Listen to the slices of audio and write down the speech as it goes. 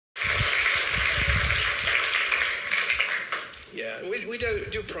Yeah, we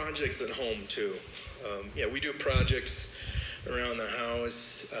do projects at home too. Yeah, we do projects around the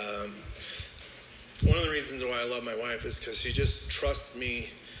house. One of the reasons why I love my wife is because she just trusts me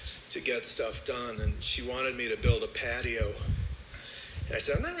to get stuff done, and she wanted me to build a patio. And I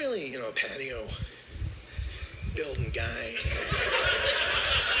said, I'm not really, a patio building guy.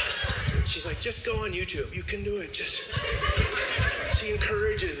 And she's like, just go on YouTube. You can do it. She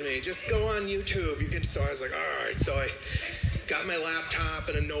encourages me. Just go on YouTube. You can. So I was like, all right. So I got my laptop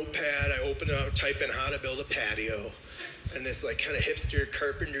and a notepad. I opened it up, type in how to build a patio. And this like kind of hipster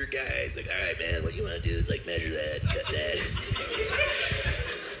carpenter guy is like, all right, man, what you want to do is like measure that, cut that,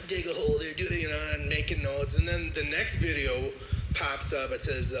 dig a hole there, do it, and making notes. And then the next video pops up. It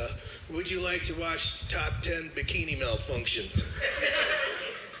says, would you like to watch top 10 bikini malfunctions?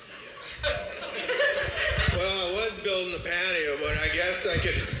 Well, I was building the patio, but I guess I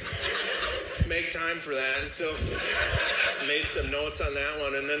could make time for that. And so I made some notes on that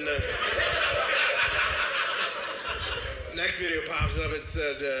one. And then the next video pops up. It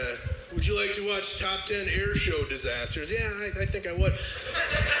said, would you like to watch top 10 air show disasters? Yeah, I think I would.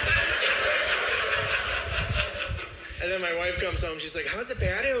 And then my wife comes home. She's like, how's the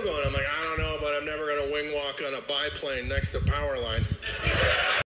patio going? I'm like, I don't know, but I'm never going to wing walk on a biplane next to power lines.